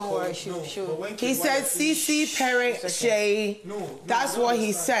But he said Ceec, Pere, Shay. That's what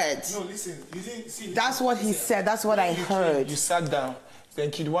he said. No, listen. You didn't see. That's what he said. That's what I heard. You sat down.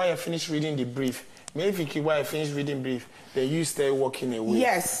 Then Kidwaya finished reading the brief. Maybe Kidwaya finished reading brief. Then you started walking away.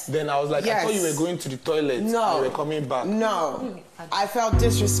 Yes. Then I was like, I thought you were going to the toilet. No. And you were coming back. No. I felt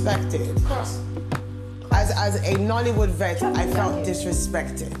disrespected. Of course. As a Nollywood vet, I felt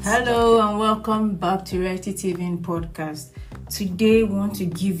disrespected. Hello and welcome back to Reality TV Podcast. Today, we want to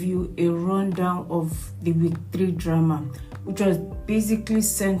give you a rundown of the Week 3 drama, which was basically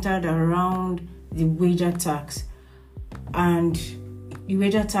centered around the wager tax. And the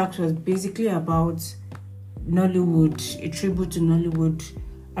wager tax was basically about Nollywood, a tribute to Nollywood.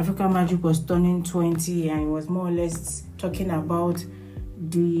 African Magic was turning 20 and it was more or less talking about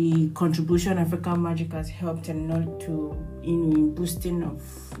the contribution African Magic has helped in boosting of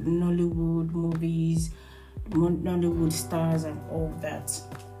Nollywood movies, Nollywood stars and all that.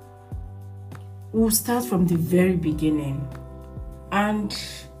 We'll start from the very beginning and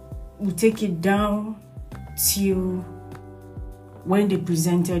we'll take it down till when they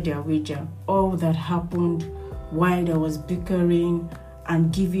presented their wager, all that happened, why there was bickering,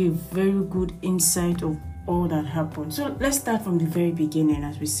 and give you a very good insight of all that happened. So let's start from the very beginning,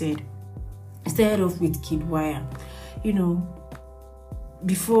 as we said. Started off with Kidwaya.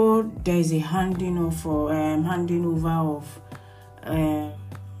 Before there is a handing over of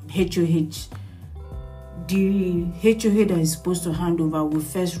HOH, the HOH that is supposed to hand over will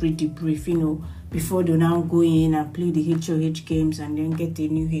first read the brief, before they now go in and play the HOH games and then get a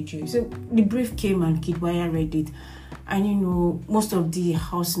new HOH. So the brief came and Kidwaya read it. And most of the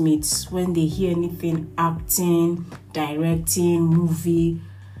housemates, when they hear anything, acting, directing, movie,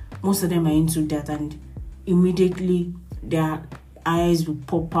 most of them are into that, and immediately their eyes will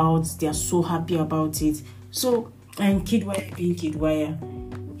pop out. They are so happy about it. So, and Kidwaya being Kidwaya,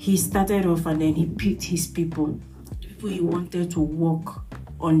 he started off and then he picked his people he wanted to work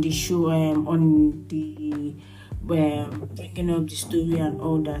on the show, on the bringing up the story and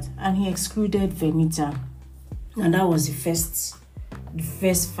all that, and he excluded Venita. And that was the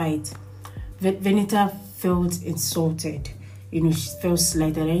first fight. Venita felt insulted. She felt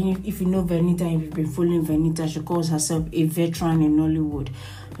slighted. And if you know Venita, if you've been following Venita, she calls herself a veteran in Nollywood.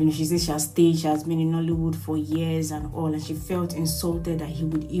 She says she has been in Nollywood for years and all. And she felt insulted that he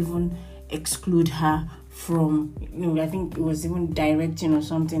would even exclude her from, I think it was even directing or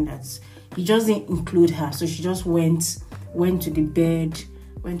something, that he just didn't include her. So she just went to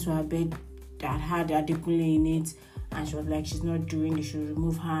her bed that had Adekunle in it, and she was like, she's not doing, they should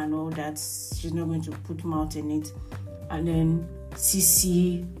remove her and all that, she's not going to put mouth in it. And then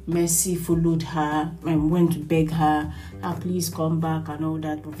Ceec, Mercy followed her and went to beg her, please come back and all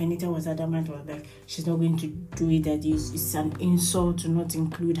that. But Venita was adamant, was like, she's not going to do it, that it's an insult to not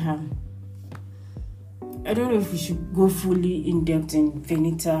include her. I don't know if we should go fully in depth in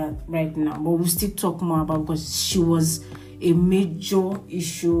Venita right now, but we'll still talk more about, because she was a major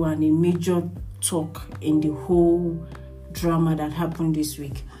issue and a major talk in the whole drama that happened this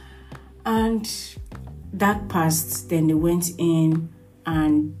week. And that passed, then they went in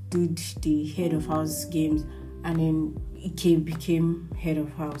and did the head of house games, and then Ike became head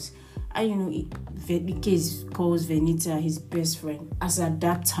of house. And Ike calls Venita his best friend, as at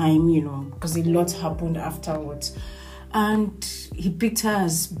that time, because a lot happened afterwards. And he picked her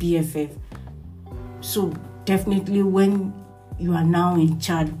as BFF. So definitely when you are now in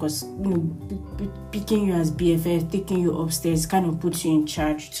charge, because picking you as BFF, taking you upstairs kind of puts you in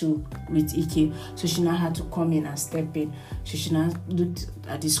charge too with Ike. So she now had to come in and step in. So she now looked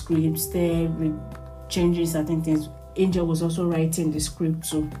at the scripts there, changing certain things. Angel was also writing the script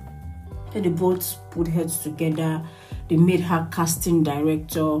too. Then they both put heads together. They made her casting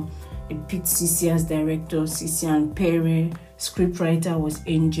director. They picked Ceec as director, Ceec and Pere. Scriptwriter was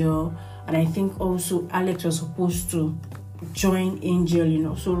Angel. And I think also Alex was supposed to join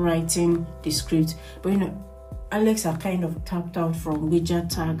Angel, so writing the script. But Alex had kind of tapped out from wager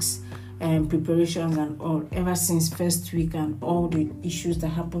tax and preparations and all ever since first week, and all the issues that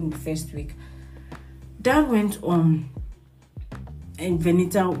happened the first week. That went on, and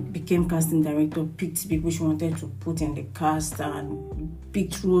Venita became casting director, picked people she wanted to put in the cast, and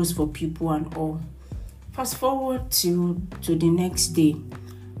picked roles for people and all. Fast forward to the next day,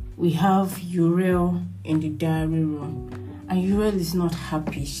 we have Uriel in the diary room, and Uriel is not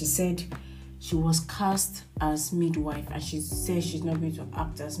happy. She said she was cast as midwife, and she said she's not going to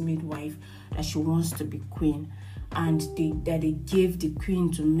act as midwife, that she wants to be queen. And that they gave the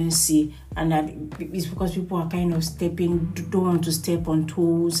queen to Mercy, and that it's because people are kind of don't want to step on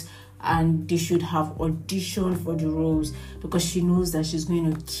toes and they should have auditioned for the roles, because she knows that she's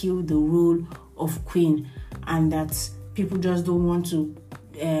going to kill the role of Queen, and that people just don't want to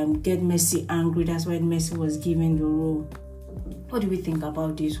get Mercy angry. That's why Mercy was given the role. What do we think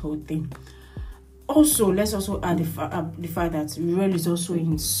about this whole thing? Also, let's also add the fact that Uriel is also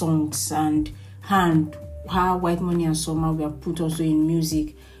in songs, and how White Money and Summer were put also in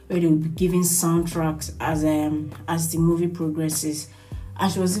music, where they will be giving soundtracks as the movie progresses.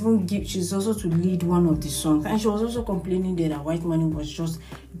 And she's also to lead one of the songs. And she was also complaining that White Money was just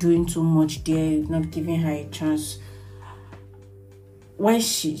doing too much there, not giving her a chance.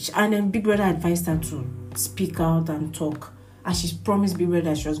 And then Big Brother advised her to speak out and talk. And she promised Big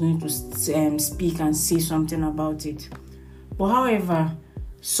Brother that she was going to speak and say something about it. But however,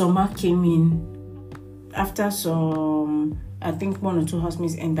 Summer came in after some, I think 1 or 2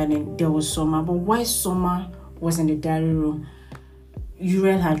 housemates entered, and there was Summer. But while Summer was in the diary room,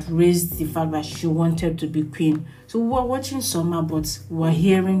 Uriel had raised the fact that she wanted to be Queen. So we were watching Summer, but we were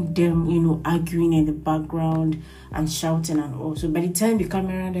hearing them, arguing in the background and shouting and all. So by the time the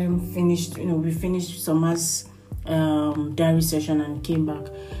camera then finished, we finished Summer's diary session and came back,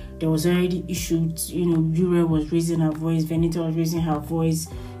 there was already issues. Uriel was raising her voice, Venita was raising her voice,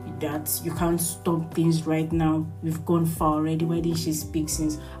 that you can't stop things right now. We've gone far already. Why didn't she speak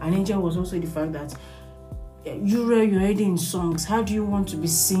since? And Angel was also the fact that you're already in songs. How do you want to be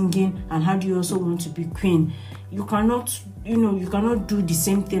singing, and how do you also want to be Queen? You cannot do the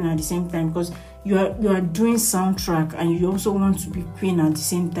same thing at the same time, because you are doing soundtrack and you also want to be Queen at the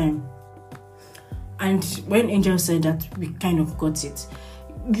same time. And when Angel said that, we kind of got it.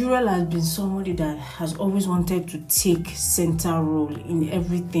 Uriel has been somebody that has always wanted to take center role in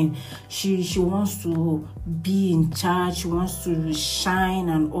everything. She wants to be in charge. She wants to shine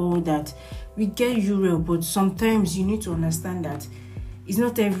and all that. We get Uriel, but sometimes you need to understand that it's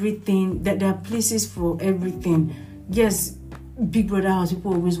not everything, that there are places for everything. Yes, Big Brother house,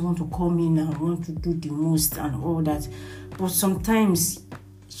 people always want to come in and want to do the most and all that. But sometimes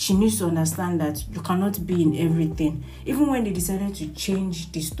she needs to understand that you cannot be in everything. Even when they decided to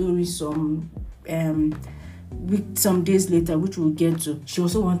change the story some days later, which we'll get to, she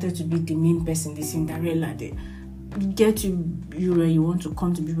also wanted to be the main person, the Cinderella. You get to Uriel, you want to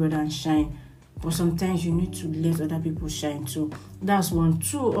come to Big Brother and shine. But sometimes you need to let other people shine too. That's one.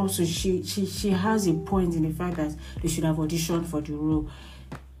 Two, also, she has a point in the fact that they should have auditioned for the role.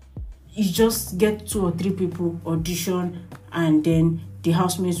 You just get 2 or 3 people audition, and then the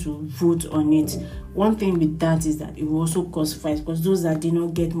housemates will vote on it. One thing with that is that it will also cause fights, because those that did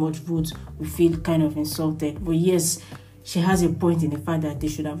not get much votes will feel kind of insulted. But yes, she has a point in the fact that they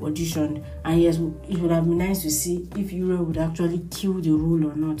should have auditioned. And yes, it would have been nice to see if Uriel would actually kill the role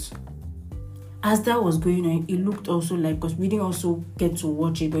or not. As that was going on, it looked also like, because we didn't also get to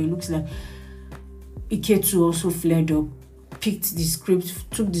watch it, but it looks like Iketu also flared up, took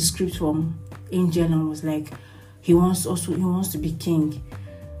the script from Angel, and was like, he wants to be king.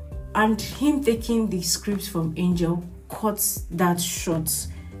 And him taking the script from Angel cut that short,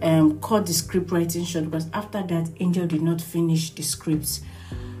 cut the script writing short, because after that, Angel did not finish the scripts.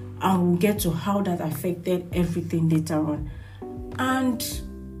 And we'll get to how that affected everything later on. And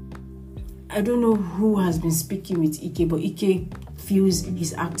I don't know who has been speaking with Ike, but Ike feels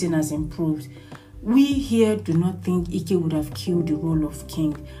his acting has improved. We here do not think Ike would have killed the role of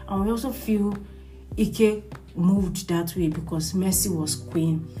king. And we also feel Ike moved that way because Mercy was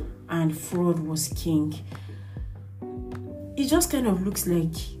queen and Fraud was king. It just kind of looks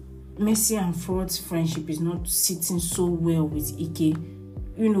like Mercy and Fraud's friendship is not sitting so well with Ike.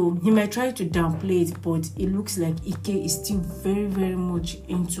 He might try to downplay it, but it looks like Ike is still very, very much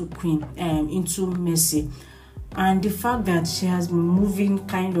into into Mercy. And the fact that she has been moving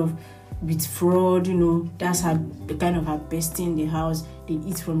kind of with Fraud, that's her kind of her bestie in the house. They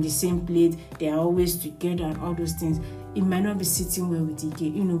eat from the same plate. They are always together and all those things. It might not be sitting well with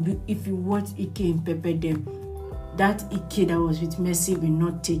Ike. If you watch Ike and Pepper them, that Ike that was with Mercy will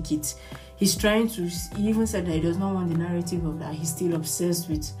not take it. He even said that he does not want the narrative of that he's still obsessed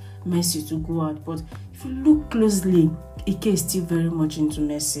with Mercy to go out. But if you look closely, Ike is still very much into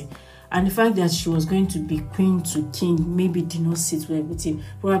Mercy. And the fact that she was going to be queen to king maybe did not sit well with him.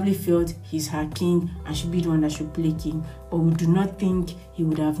 Probably felt he's her king and should be the one that should play king. But we do not think he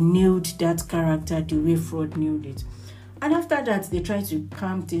would have nailed that character the way Fraud nailed it. And after that, they tried to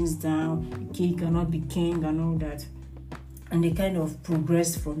calm things down. King cannot be king and all that. And they kind of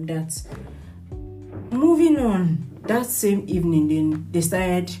progressed from that. Moving on, that same evening, then they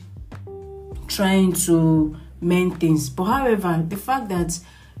started trying to mend things. But however, the fact that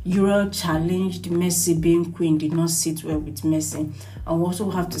Uriel challenged Mercy being queen did not sit well with Mercy. I also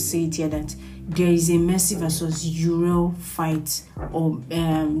have to say it here that there is a Mercy versus Uriel fight or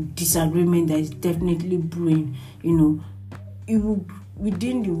disagreement that is definitely brewing. It will,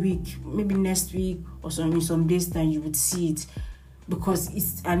 within the week, maybe next week or in some days time, you would see it, because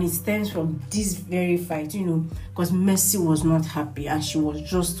it stems from this very fight, because Mercy was not happy and she was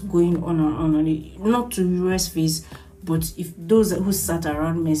just going on and on it, not to Uriel's face, but if those who sat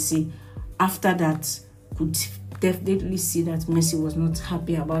around Mercy after that could definitely see that Mercy was not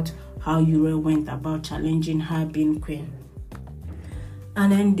happy about how Uriel went about challenging her being queen.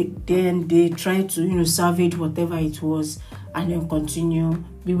 And then they tried to, salvage whatever it was and then continue.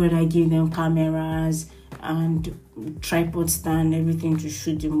 We would give them cameras and tripod stand, everything to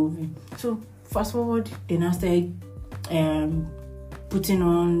shoot the movie. So fast forward, they now started putting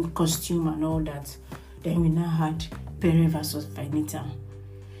on costume and all that. Then we now had Pere versus Venita.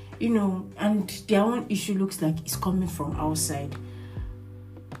 And their own issue looks like it's coming from outside.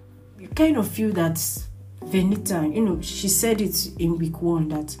 You kind of feel that Venita, she said it in week 1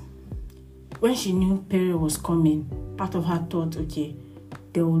 that when she knew Pere was coming, part of her thought, okay,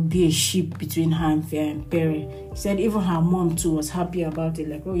 there would be a ship between her and Pere. She said even her mom too was happy about it,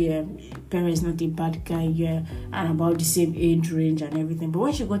 like, oh yeah, Pere is not a bad guy, yeah, and about the same age range and everything. But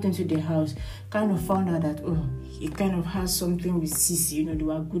when she got into the house, kind of found out that, he kind of has something with Sissy, they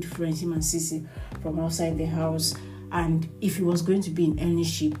were good friends, him and Sissy, from outside the house. And if he was going to be in any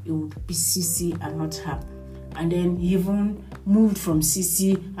ship, it would be Sissy and not her. And then he even moved from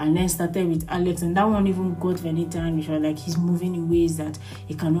Sissy and then started with Alex, and that one even got Venita, and she was like, he's moving in ways that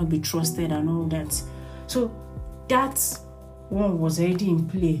he cannot be trusted and all that. So that one was already in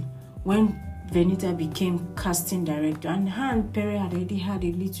play when Venita became casting director, and her and Pere had already had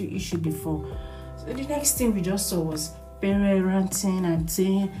a little issue before. So the next thing we just saw was Pere ranting and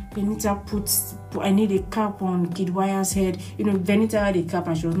saying, Venita I need a cap on Kid Wire's head. Venita had a cap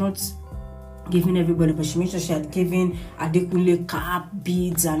and she was not giving everybody, but she made sure she had given Adekunle cap,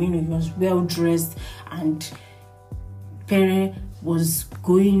 beads, and he was well dressed. And Pere was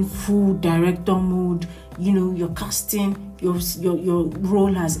going full director mode. Your casting, your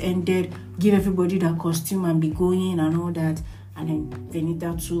role has ended. Give everybody that costume and be going and all that. And then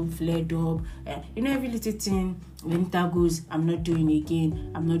Venita too flared up. Every little thing, Venita goes, I'm not doing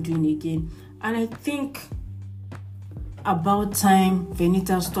again. And I think about time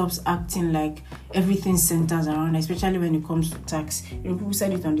Venita stops acting like everything centers around, especially when it comes to tax. People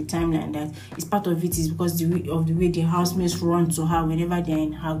said it on the timeline that it's part of it is because the way the housemates run to her whenever they're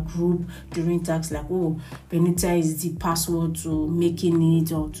in her group during tax, like, oh, Venita is the password to making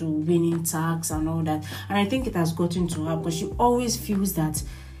it or to winning tax and all that. And I think it has gotten to her because she always feels that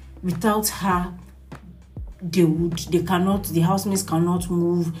without her, the housemates cannot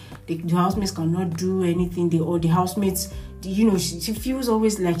move, the housemates cannot do anything, the housemates, she feels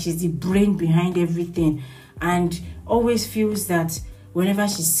always like she's the brain behind everything, and always feels that whenever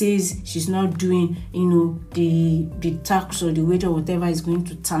she says she's not doing, the tax or the wager or whatever is going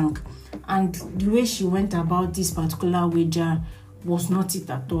to tank. And the way she went about this particular wager was not it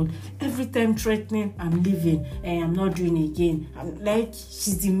at all. Every time threatening, I'm leaving, I'm not doing it again. I'm like,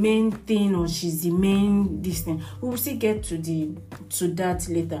 she's the main thing, or she's the main this thing. We will still get to that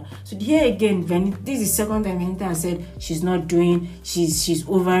later. So here again, this is the second time Venita has said she's not doing, she's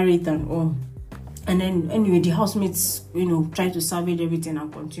over it and all. And then anyway, the housemates, tried to salvage everything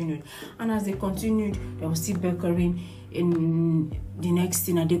and continued. And as they continued, they were still bickering. In the next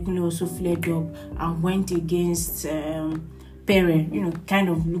thing, Adekunle also flared up and went against Pere, kind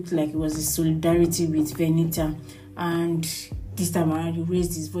of looked like it was a solidarity with Venita. And this time around, he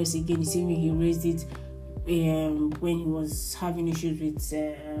raised his voice again. The same way he raised it when he was having issues with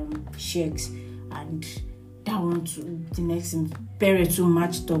Ceec. And that one, the next thing, Pere too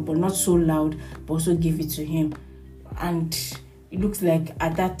matched up, but not so loud, but also gave it to him. And it looks like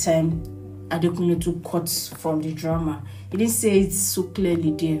at that time, Adekunle took cuts from the drama. He didn't say it so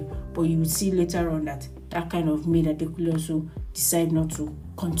clearly there, but you will see later on that kind of made Adekunle also decide not to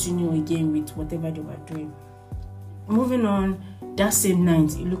continue again with whatever they were doing. Moving on, that same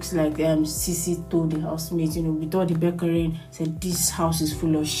night, it looks like Sissy told the housemates, with all the bickering, said this house is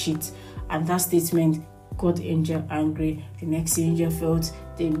full of shit. And that statement got Angel angry. The next thing, Angel felt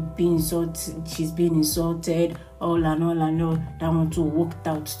she's being insulted, all. That one too worked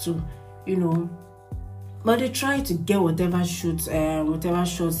out too, But they tried to get whatever shots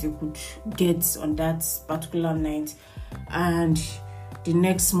they could get on that particular night. And the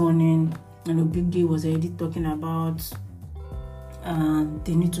next morning, Big D was already talking about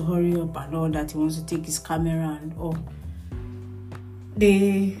they need to hurry up and all that. He wants to take his camera and all.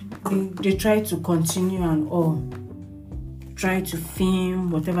 they tried to continue and all. Try to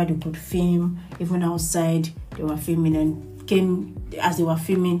film whatever they could film, even outside they were filming, and as they were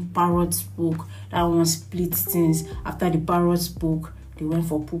filming, parrot spoke. That one split things. After the parrot spoke, they went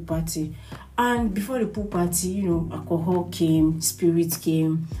for pool party, and before the pool party, alcohol came, spirits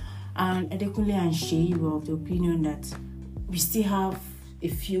came, and Adekunle and Ceec were of the opinion that we still have a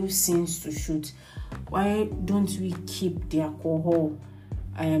few scenes to shoot. Why don't we keep the alcohol?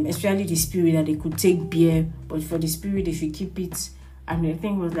 Especially the spirit, that they could take beer, but for the spirit they should keep it, and I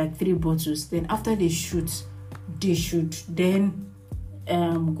think it was like 3 bottles. Then after they shoot, they should then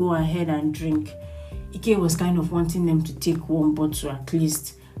go ahead and drink. Ike was kind of wanting them to take 1 bottle at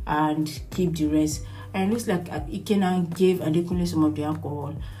least and keep the rest, and it looks like Ike now gave Adekunle some of the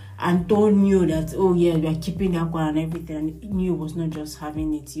alcohol, and Don knew that, oh yeah, we are keeping the alcohol and everything, and he knew was not just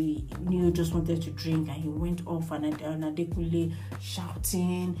having it. He knew he just wanted to drink, and he went off, and Adekunle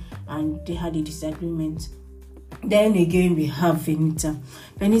shouting, and they had a disagreement. Then again we have Venita.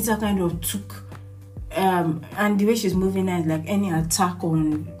 Venita kind of took and the way she's moving now is like any attack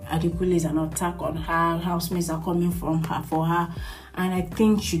on Adekunle is an attack on her. Housemates are coming from her for her, and I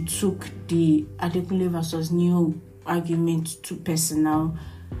think she took the Adekunle versus New argument too personal.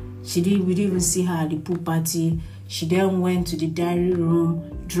 We didn't even see her at the pool party. She then went to the diary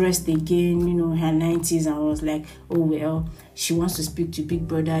room, dressed again, her 90s, and was like, oh well, she wants to speak to Big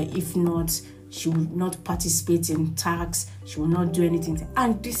Brother. If not, she would not participate in tax. She will not do anything.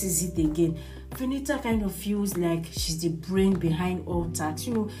 And this is it again. Venita kind of feels like she's the brain behind all tax.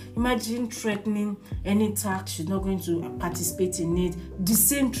 Imagine threatening any tax. She's not going to participate in it.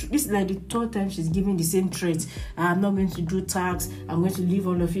 This is like the 3rd time she's giving the same threat. I'm not going to do tax. I'm going to leave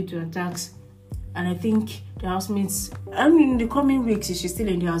all of you to a tax. And I think the housemates, in the coming weeks, if she's still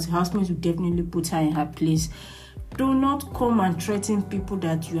in the house, the housemates will definitely put her in her place. Do not come and threaten people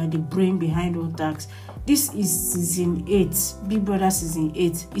that you are the brain behind all tax. This is season 8, Big Brother season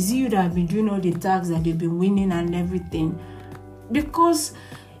 8. Is it you that have been doing all the tax that they've been winning and everything? Because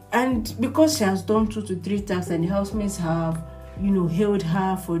she has done 2 to 3 tax, and the housemates have, hailed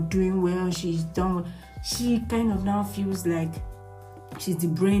her for doing well. She's done. She kind of now feels like she's the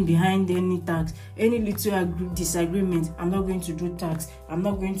brain behind any tax. Any little disagreement, I'm not going to do tax. I'm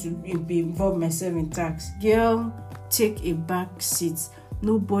not going to be involved myself in tax. Girl, take a back seat.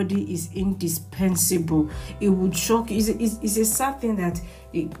 Nobody is indispensable. It would shock you. It's a sad thing that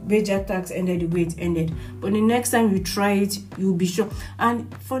the major tax ended the way it ended. But the next time you try it, you'll be shocked.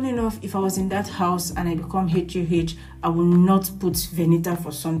 And funny enough, if I was in that house and I become HOH, I will not put Venita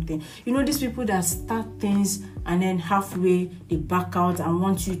for something. These people that start things and then halfway they back out and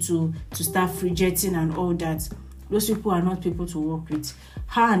want you to start fidgeting and all that. Those people are not people to work with.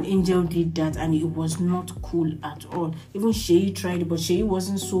 Her and Angel did that, and it was not cool at all. Even Ceec tried it, but Ceec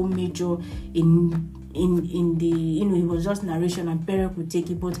wasn't so major in the, it was just narration, and Pere could take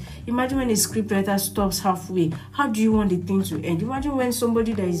it. But imagine when a scriptwriter stops halfway. How do you want the thing to end? Imagine when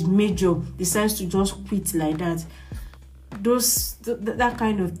somebody that is major decides to just quit like that. That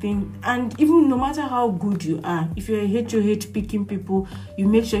kind of thing. And even no matter how good you are, if you're a HOH picking people, you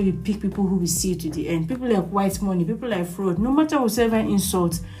make sure you pick people who will see you to the end. People like white money, people like fraud, no matter whoever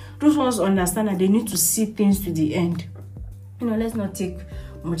insults, those ones understand that they need to see things to the end. Let's not take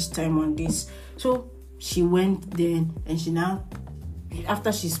much time on this. So she went there, and she now,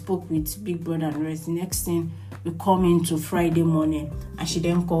 after she spoke with Big Brother and the rest, the next thing, we come into Friday morning, and she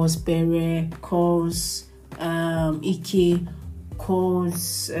then calls Pere, calls Ike,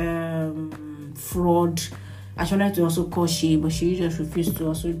 calls fraud. I wanted to also call Ceec, but she just refused to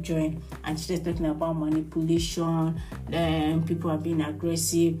also join. And she's talking about manipulation. People are being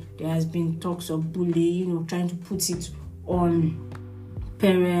aggressive. There has been talks of bullying, trying to put it on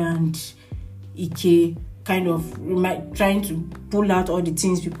Pere and Ike, kind of trying to pull out all the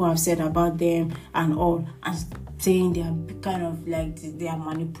things people have said about them and all, and saying they are kind of like they are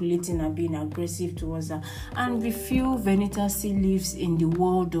manipulating and being aggressive towards her. And we feel Venita still lives in the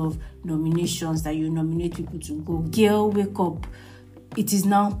world of nominations, that you nominate people to go. Girl, wake up. It is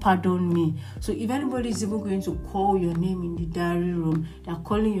now pardon me. So if anybody is even going to call your name in the diary room, they're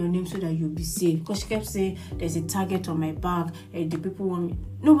calling your name so that you'll be safe. Because she kept saying, there's a target on my back, the people want me.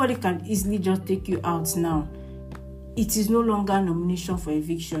 Nobody can easily just take you out now. It is no longer nomination for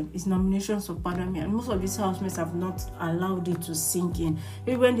eviction. It's nominations for pardon me. And most of these housemates have not allowed it to sink in.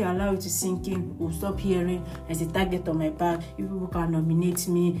 Maybe when they allow it to sink in, we'll stop hearing, there's a target on my back, if people can nominate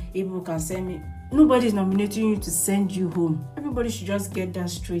me, if people can send me. Nobody is nominating you to send you home. Everybody should just get that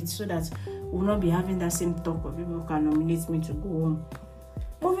straight, so that we'll not be having that same talk of people who can nominate me to go home.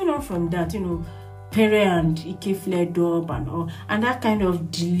 Moving on from that, Pere and Ike flared up and all, and that kind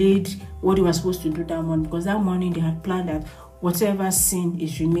of delayed what they were supposed to do that morning, because that morning they had planned that whatever scene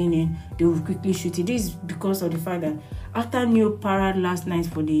is remaining, they will quickly shoot it. This is because of the fact that after New Parade last night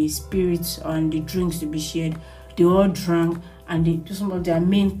for the spirits and the drinks to be shared, they all drank, and some of their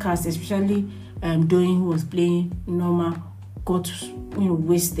main cast, especially Doyin, who was playing Norma, got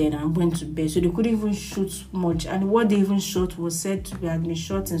wasted and went to bed, so they couldn't even shoot much, and what they even shot was said to have been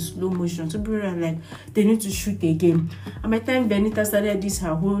shot in slow motion. So people were like, they need to shoot again. And by the time Venita started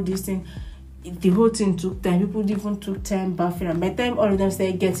this thing, the whole thing took time. People even took time bathing, and by the time all of them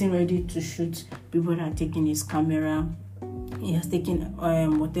started getting ready to shoot, people are taking his camera. He has taken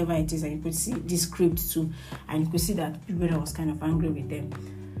whatever it is, and you could see the script too, and you could see that people was kind of angry with them.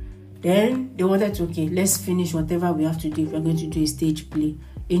 Then they wanted to, okay, let's finish whatever we have to do. If we're going to do a stage play.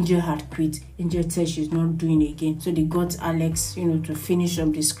 Angel had quit. Angel said she's not doing it again. So they got Alex, to finish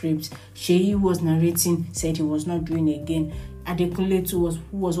up the script. Ceec, who was narrating, said he was not doing it again. Adekunle too,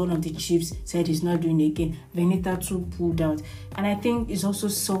 who was one of the chiefs, said he's not doing it again. Venita too pulled out. And I think it's also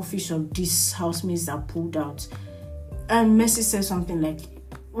selfish of these housemates that pulled out. And Mercy said something like,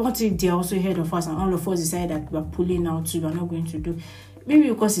 what if they're also ahead of us and all of us decide that we're pulling out too, we're not going to do. Maybe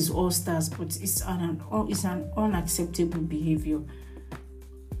because it's all stars, but it's an unacceptable behavior.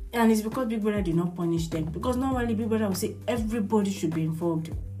 And it's because Big Brother did not punish them. Because normally Big Brother will say everybody should be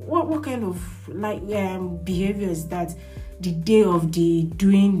involved. What kind of behavior is that? The day of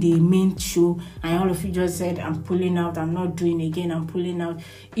doing the main show, and all of you just said, I'm pulling out, I'm not doing again, I'm pulling out.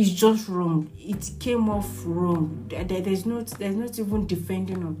 It's just wrong. It came off wrong. There's not even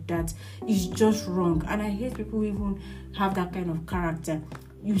defending of that. It's just wrong. And I hate people who even have that kind of character.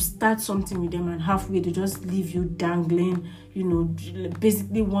 You start something with them and halfway they just leave you dangling,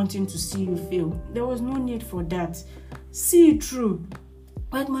 basically wanting to see you fail. There was no need for that. See it through.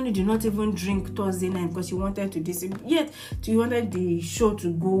 White Money did not even drink Thursday night because he wanted to yet he wanted the show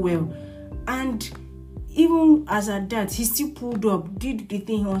to go well. And even as at that, he still pulled up, did the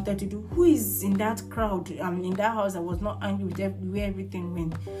thing he wanted to do. Who is in that crowd, in that house that was not angry with where everything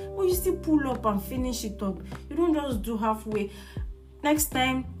went? But you still pull up and finish it up. You don't just do halfway. Next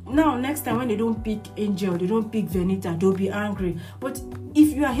time when they don't pick Angel, they don't pick Venita, they'll be angry. But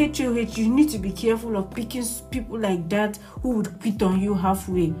if you are HOH, you need to be careful of picking people like that who would quit on you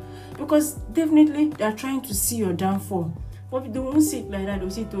halfway. Because definitely they're trying to see your downfall. But they won't see it like that.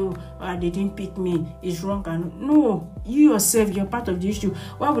 They'll say, they didn't pick me, it's wrong. And no, you yourself, you're part of the issue.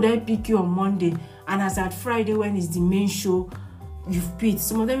 Why would I pick you on Monday? And as at Friday, when it's the main show, you've quit.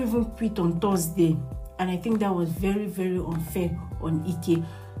 Some of them even quit on Thursday. And I think that was very, very unfair on Ike.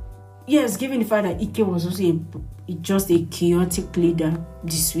 Yes, given the fact that Ike was also just a chaotic leader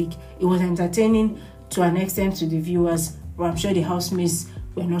this week, it was entertaining to an extent to the viewers, but I'm sure the housemates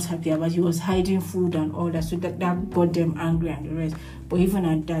were not happy about it. He was hiding food and all that, so that got them angry and the rest. But even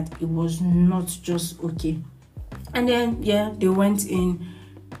at that, it was not just okay. And then, they went in.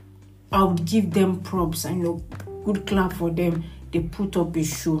 I would give them props and good clap for them. They put up a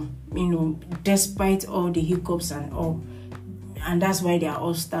show, despite all the hiccups and all. And that's why they are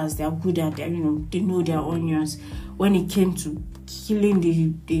all stars. They are good at it, they know their onions. When it came to killing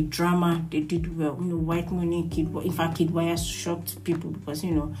the drama, they did well. White Money, in fact, Kid Wire shocked people because,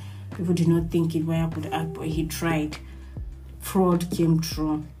 people did not think Kid Wire could act, but he tried. Fraud came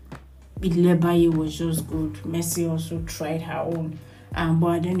true. Ilebaye was just good. Mercy also tried her own.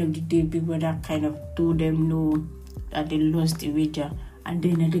 But at the end of the day, Big Brother kind of told them no, that they lost the wager. And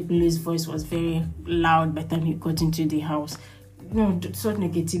then Adekunle's voice was very loud by the time he got into the house. Such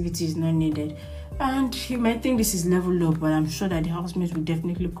negativity is not needed. And he might think this is level up, but I'm sure that the housemates will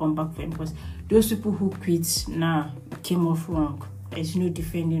definitely come back for him, because those people who quit came off wrong. There's no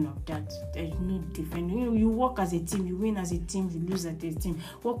defending of that. There's no defending. You work as a team, you win as a team, you lose as a team.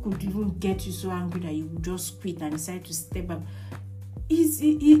 What could even get you so angry that you would just quit and decide to step up?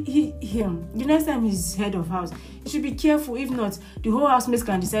 The next time he's head of house, he should be careful. If not, the whole housemates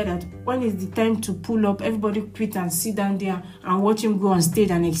can decide that when is the time to pull up, everybody quit and sit down there and watch him go on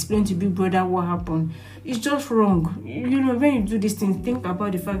stage and explain to Big Brother what happened. It's just wrong. When you do this thing, think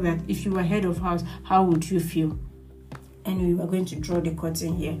about the fact that if you were head of house, how would you feel? Anyway, we're going to draw the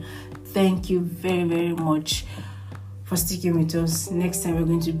curtain here. Thank you very, very much for sticking with us. Next time we're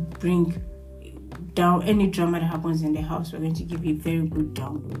going to bring down any drama that happens in the house. We're going to give you a very good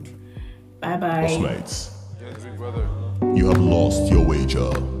download. Bye bye. Housemates, you have lost your wager.